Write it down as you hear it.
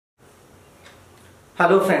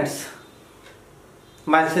Hello friends,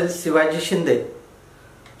 myself Shivaji Shinde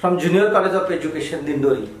from Junior College of Education,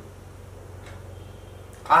 Dindori.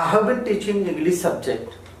 I have been teaching English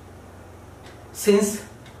subject since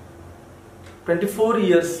 24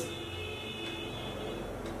 years.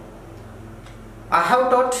 I have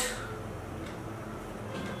taught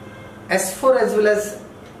S4 as well as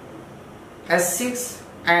S6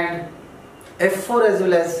 and F4 as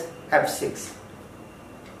well as F6.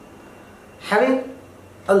 Having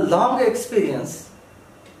a long experience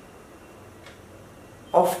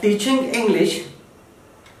of teaching English,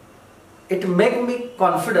 it makes me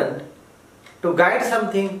confident to guide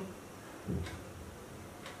something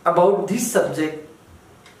about this subject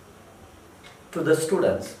to the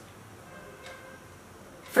students.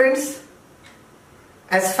 Friends,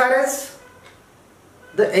 as far as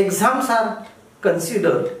the exams are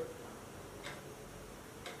considered,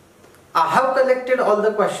 I have collected all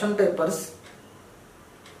the question papers.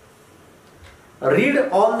 Read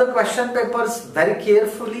all the question papers very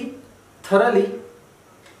carefully, thoroughly.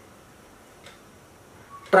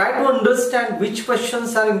 Try to understand which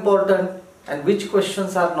questions are important and which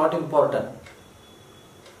questions are not important.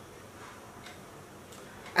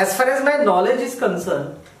 As far as my knowledge is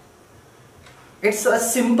concerned, it's a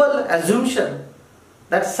simple assumption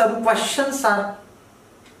that some questions are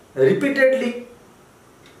repeatedly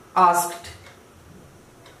asked,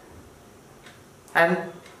 and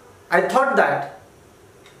I thought that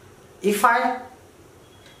if I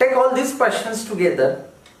take all these questions together,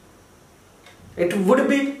 it would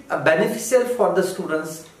be beneficial for the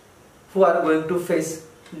students who are going to face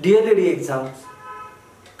DLED exams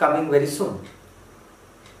coming very soon.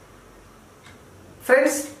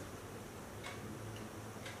 Friends,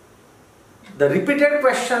 the repeated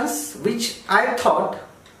questions which I thought,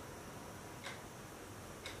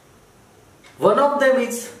 one of them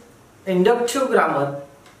is inductive grammar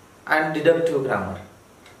and deductive grammar.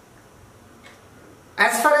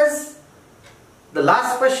 As far as the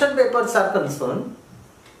last question papers are concerned,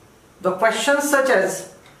 the questions such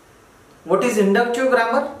as what is inductive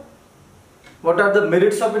grammar, what are the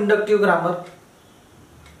merits of inductive grammar,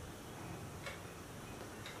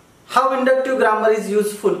 how inductive grammar is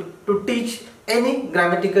useful to teach any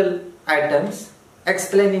grammatical items,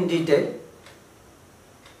 explain in detail.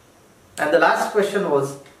 And the last question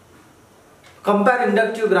was compare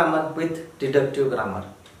inductive grammar with deductive grammar.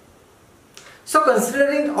 So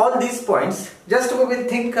considering all these points, just we will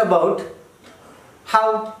think about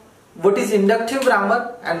what is inductive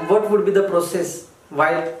grammar and what would be the process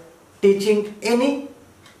while teaching any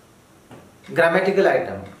grammatical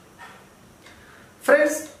item.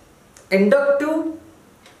 Friends, inductive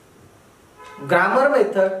grammar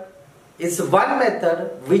method is one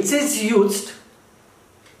method which is used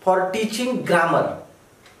for teaching grammar.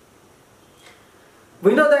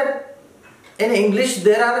 We know that in English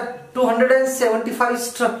there are 275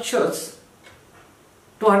 structures,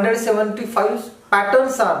 275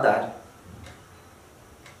 patterns are there.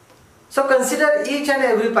 So consider each and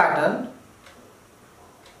every pattern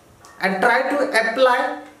and try to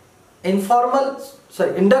apply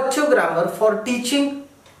inductive grammar for teaching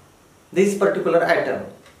this particular item.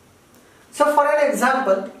 So for an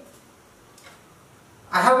example,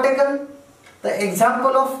 I have taken the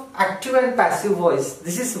example of active and passive voice.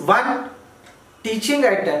 This is one teaching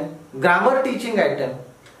item, grammar teaching item,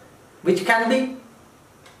 which can be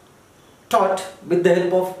taught with the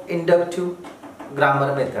help of inductive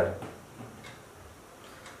grammar method.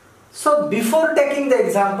 So before taking the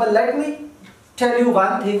example, let me tell you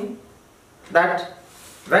one thing, that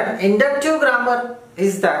when inductive grammar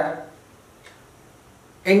is that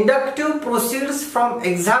inductive proceeds from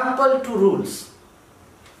example to rules.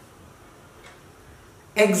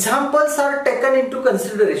 Examples are taken into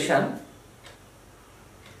consideration.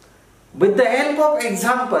 With the help of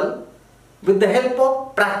example, with the help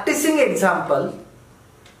of practicing example,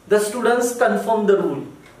 the students confirm the rule.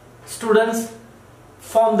 Students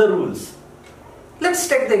form the rules. Let's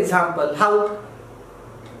take the example how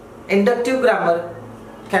inductive grammar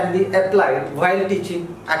can be applied while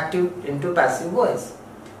teaching active into passive voice.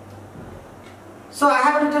 So I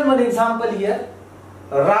have written one example here.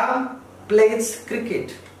 Ram plays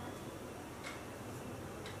cricket.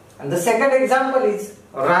 And the second example is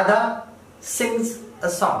Radha sings a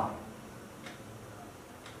song.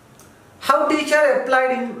 How teacher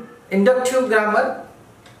applied in inductive grammar?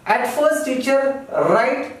 At first teacher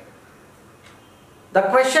write the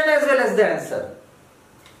question as well as the answer.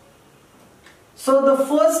 So the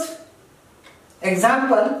first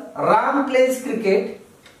example, Ram plays cricket,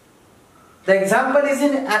 the example is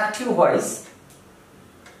in active voice.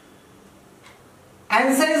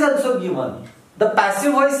 Answer is also given. the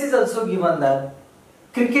passive voice is also given that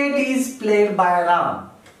cricket is played by Ram.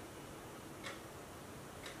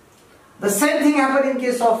 The same thing happened in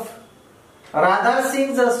case of Radha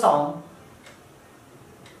sings a song.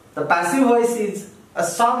 The passive voice is a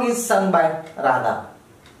song is sung by Radha.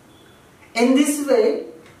 In this way,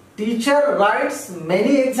 teacher writes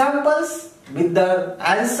many examples with the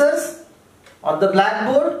answers on the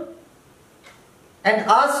blackboard and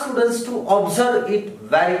asks students to observe it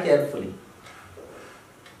very carefully.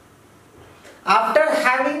 After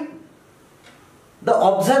having the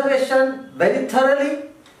observation very thoroughly,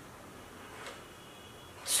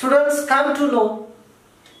 students come to know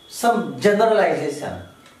some generalization.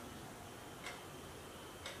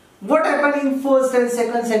 What happened in first and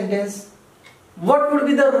second sentence? What would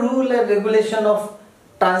be the rule and regulation of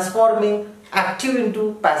transforming active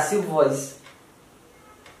into passive voice?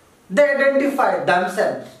 They identify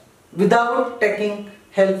themselves without taking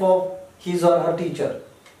help of his or her teacher.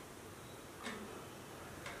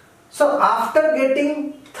 So after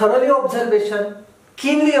getting thoroughly observation,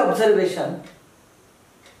 keenly observation,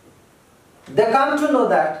 they come to know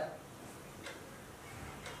that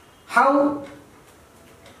how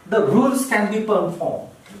the rules can be performed.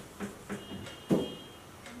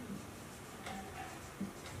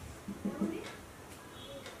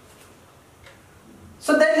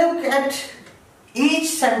 So they look at each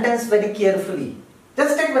sentence very carefully.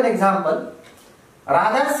 Just take one example.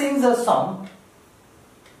 Radha sings a song.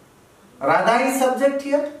 Radha is subject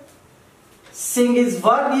here. Sing is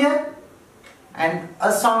verb here. And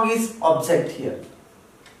a song is object here.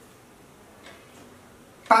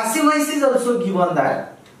 Passive voice is also given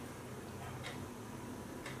that.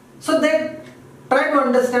 So they try to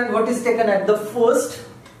understand what is taken at the first.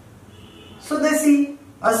 So they see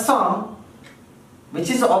a song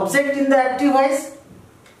which is object in the active voice.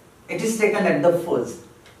 It is taken at the first.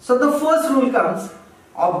 So the first rule comes,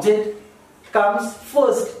 object comes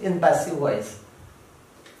first in passive voice.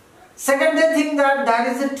 Second, they think that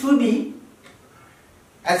there is a to be.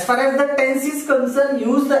 As far as the tense is concerned,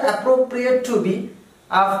 use the appropriate to be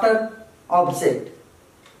after object.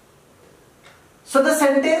 So the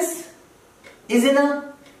sentence is in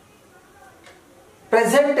a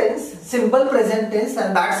present tense, simple present tense,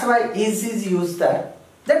 and that's why is used there.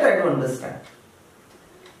 They try to understand.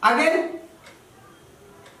 Again,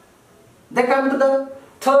 they come to the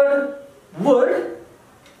third word.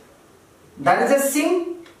 That is a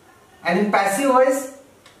sing, and in passive voice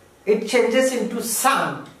it changes into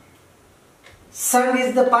sung. Sung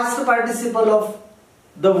is the past participle of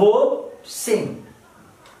the verb sing.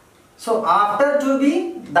 So after to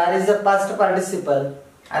be, there is a past participle,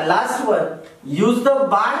 and last one, use the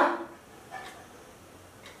by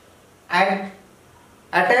and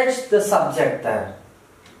attach the subject there.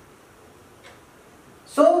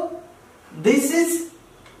 So this is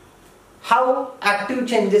how active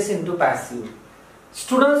changes into passive.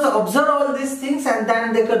 Students observe all these things and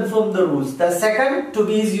then they confirm the rules. The second, to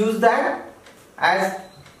be, is used there, as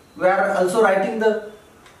we are also writing the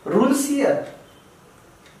rules here.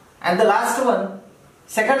 And the last one,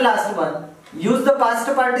 second last one, use the past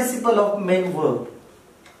participle of main verb.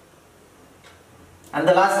 And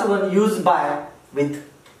the last one, use by with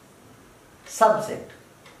subject.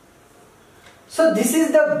 So this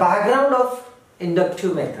is the background of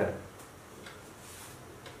inductive method.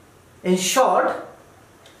 In short,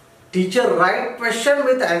 teacher write question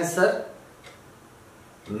with answer,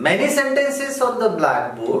 many sentences on the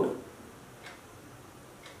blackboard,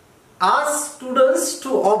 ask students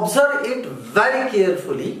to observe it very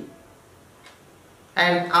carefully,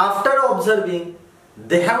 and after observing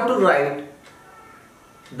they have to write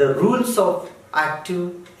the rules of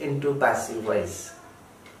active into passive voice.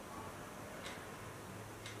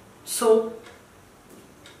 So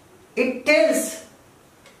it tells,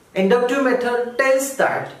 inductive method tells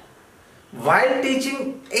that while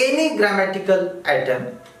teaching any grammatical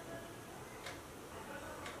item,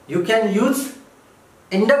 you can use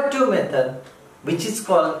inductive method, which is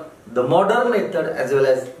called the modern method as well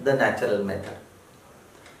as the natural method.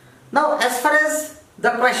 Now, as far as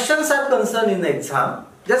the questions are concerned in the exam,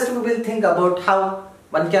 just we will think about how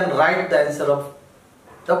one can write the answer of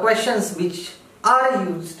the questions which are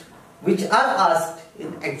used, which are asked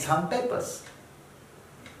in exam papers.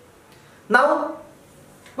 Now,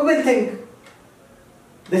 we will think,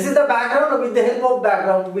 this is the background, with the help of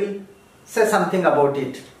background we will say something about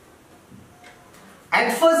it.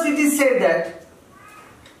 At first it is said that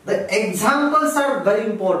the examples are very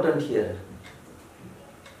important here.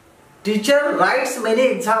 Teacher writes many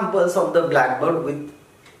examples on the blackboard with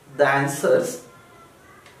the answers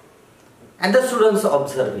and the students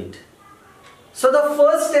observe it. So the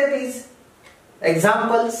first step is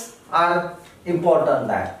examples are important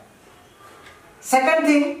there. Second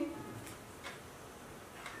thing,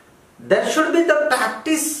 there should be the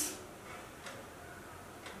practice,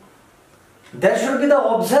 there should be the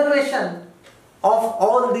observation of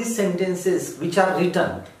all these sentences which are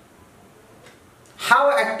written.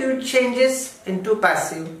 How active changes into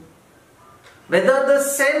passive, whether the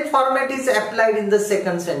same format is applied in the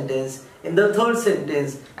second sentence, in the third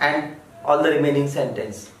sentence and all the remaining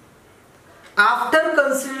sentence. After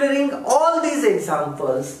considering all these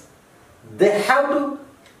examples, they have to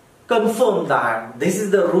confirm that this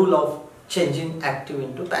is the rule of changing active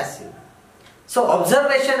into passive. So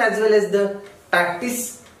observation as well as the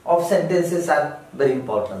practice of sentences are very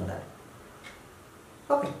important there.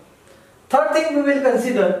 Okay. Third thing we will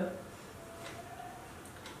consider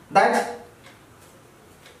that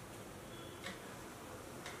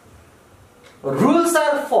rules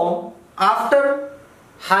are formed after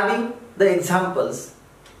having the examples.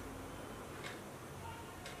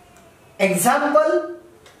 Example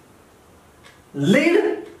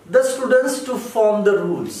lead the students to form the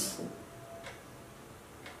rules.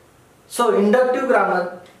 So inductive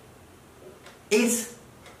grammar is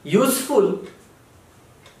useful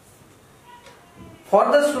for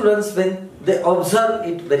the students when they observe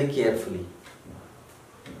it very carefully.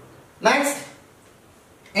 Next,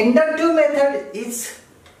 inductive method is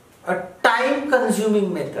a time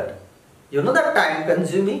consuming method. You know that time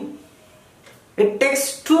consuming? It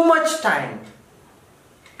takes too much time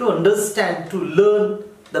to understand, to learn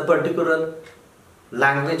the particular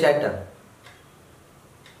language item.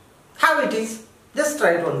 How it is? Just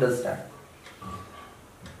try to understand.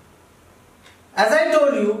 As I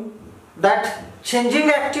told you that changing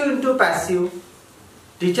active into passive,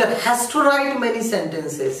 teacher has to write many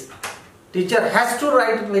sentences. Teacher has to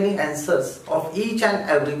write many answers of each and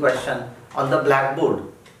every question on the blackboard.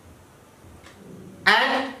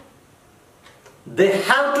 And they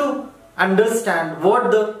have to understand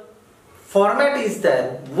what the format is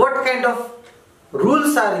there, what kind of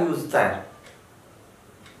rules are used there.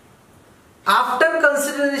 After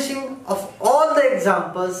consideration of all the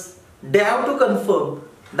examples, they have to confirm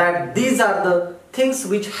that these are the things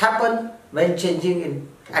which happen when changing in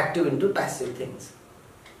active into passive things.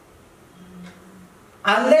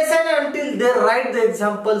 Unless and until they write the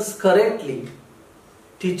examples correctly,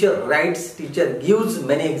 teacher gives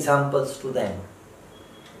many examples to them.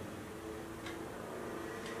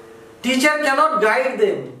 Teacher cannot guide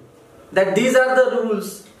them that these are the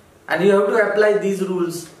rules and you have to apply these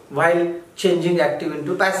rules while changing active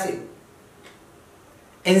into passive.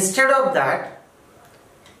 Instead of that,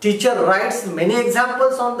 teacher writes many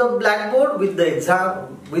examples on the blackboard with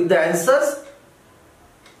the answers.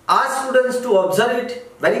 Ask students to observe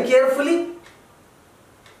it very carefully.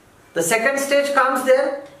 The second stage comes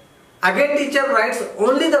there. Again teacher writes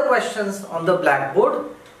only the questions on the blackboard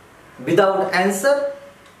without answer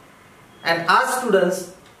and ask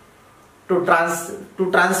students to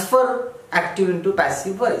transfer active into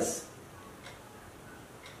passive voice.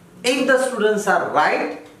 If the students are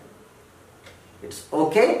right, it's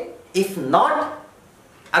okay. If not,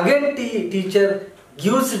 again teacher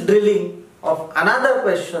gives drilling of another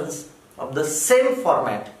questions of the same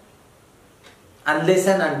format unless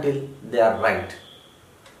and until they are right.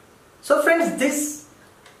 So friends, this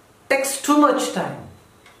takes too much time.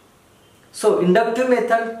 So inductive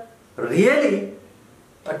method really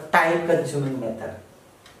a time consuming method.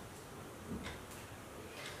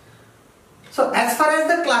 So as far as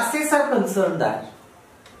the classes are concerned, that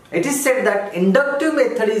it is said that inductive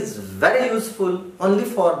method is very useful only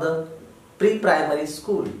for the pre-primary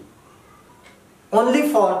school, only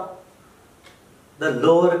for the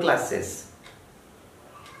lower classes,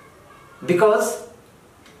 because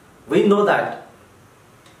we know that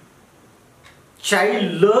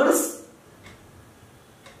child learns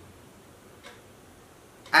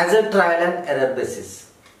as a trial and error basis.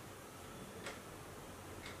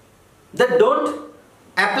 They don't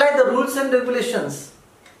apply the rules and regulations.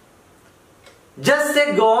 Just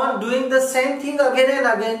they go on doing the same thing again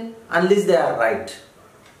and again unless they are right.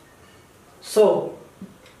 So,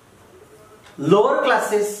 lower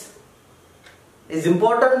classes is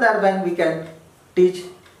important there when we can teach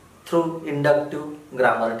through inductive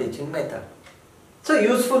grammar teaching method. So,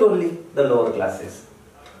 useful only the lower classes.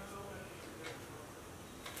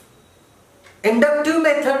 Inductive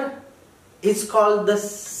method is called the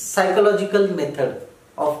psychological method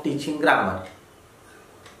of teaching grammar.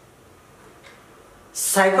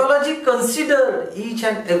 Psychology consider each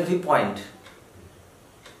and every point.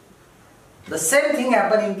 The same thing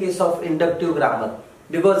happen in case of inductive grammar,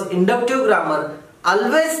 because inductive grammar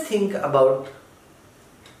always think about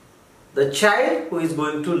the child who is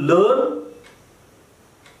going to learn.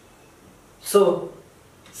 So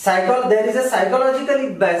there is a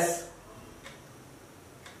psychological base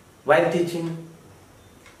while teaching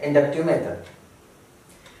inductive method.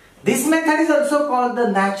 This method is also called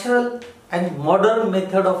the natural and modern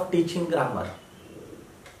method of teaching grammar.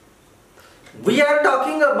 We are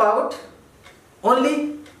talking about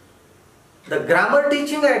only the grammar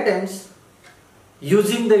teaching items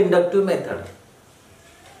using the inductive method.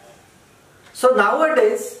 So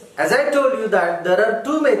nowadays, as I told you that there are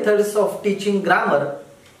two methods of teaching grammar.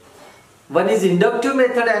 One is inductive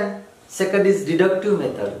method and second is deductive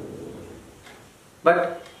method.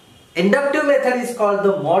 But inductive method is called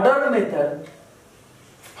the modern method.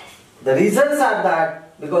 The reasons are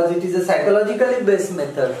that because it is a psychologically based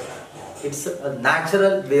method, it's a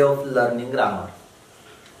natural way of learning grammar.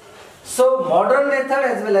 So modern method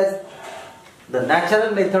as well as the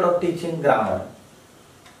natural method of teaching grammar.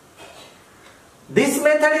 This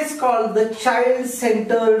method is called the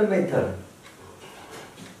child-centered method.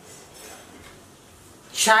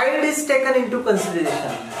 Child is taken into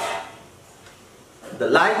consideration. The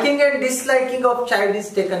liking and disliking of child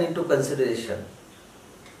is taken into consideration.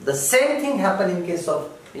 The same thing happens in case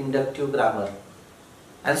of inductive grammar.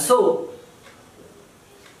 And so,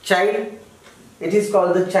 it is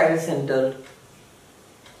called the child-centered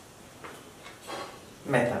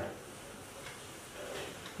method.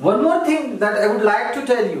 One more thing that I would like to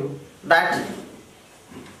tell you, that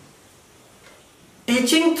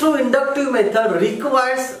teaching through inductive method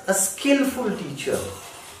requires a skillful teacher.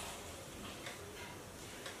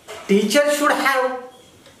 Teacher should have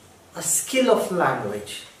a skill of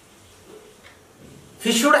language.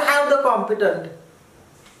 He should have the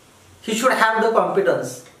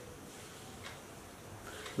competence.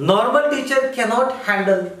 Normal teacher cannot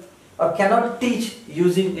handle or cannot teach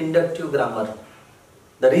using inductive grammar.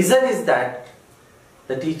 The reason is that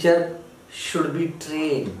the teacher should be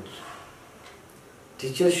trained.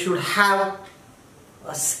 Teacher should have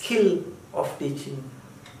a skill of teaching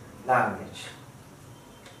language.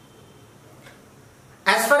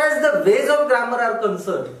 As far as the ways of grammar are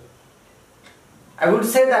concerned, I would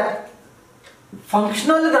say that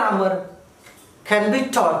functional grammar can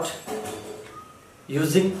be taught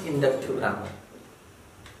using inductive grammar.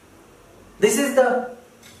 This is the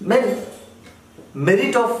main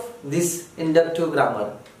merit of this inductive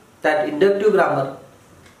grammar, that inductive grammar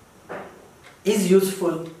is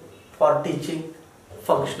useful for teaching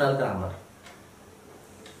functional grammar.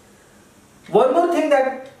 One more thing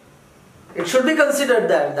that it should be considered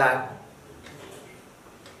that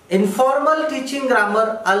informal teaching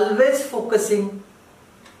grammar always focusing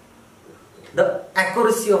the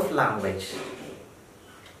accuracy of language.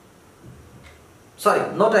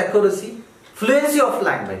 Sorry, not accuracy, fluency of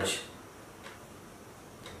language.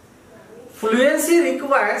 Fluency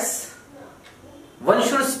requires one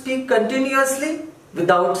should speak continuously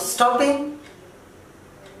without stopping.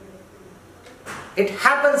 It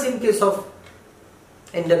happens in case of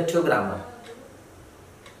inductive grammar.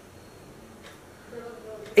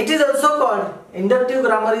 It is also called, inductive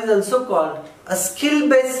grammar is also called a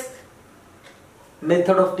skill-based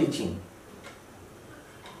method of teaching.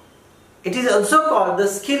 It is also called the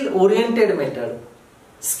skill-oriented method,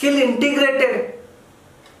 skill-integrated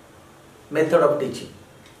method of teaching.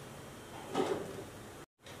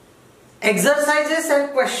 Exercises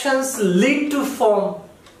and questions lead to form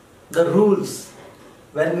the rules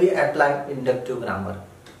when we apply inductive grammar.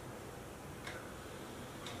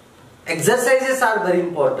 Exercises are very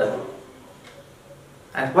important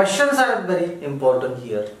and questions are very important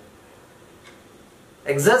here.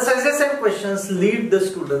 Exercises and questions lead the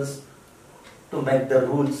students to make the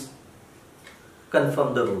rules,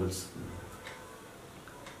 confirm the rules.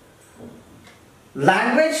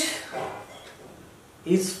 Language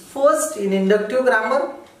is first in inductive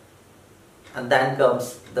grammar and then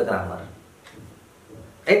comes the grammar.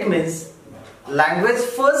 It means language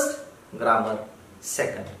first, grammar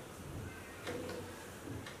second.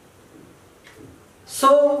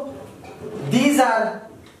 So these are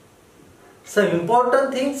some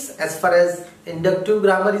important things as far as inductive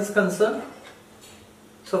grammar is concerned.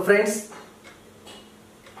 So friends,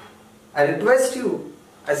 I request you,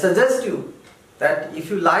 I suggest you that if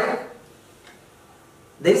you like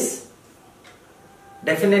this,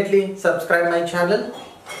 definitely subscribe my channel,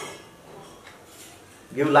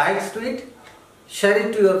 give likes to it, share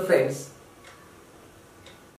it to your friends,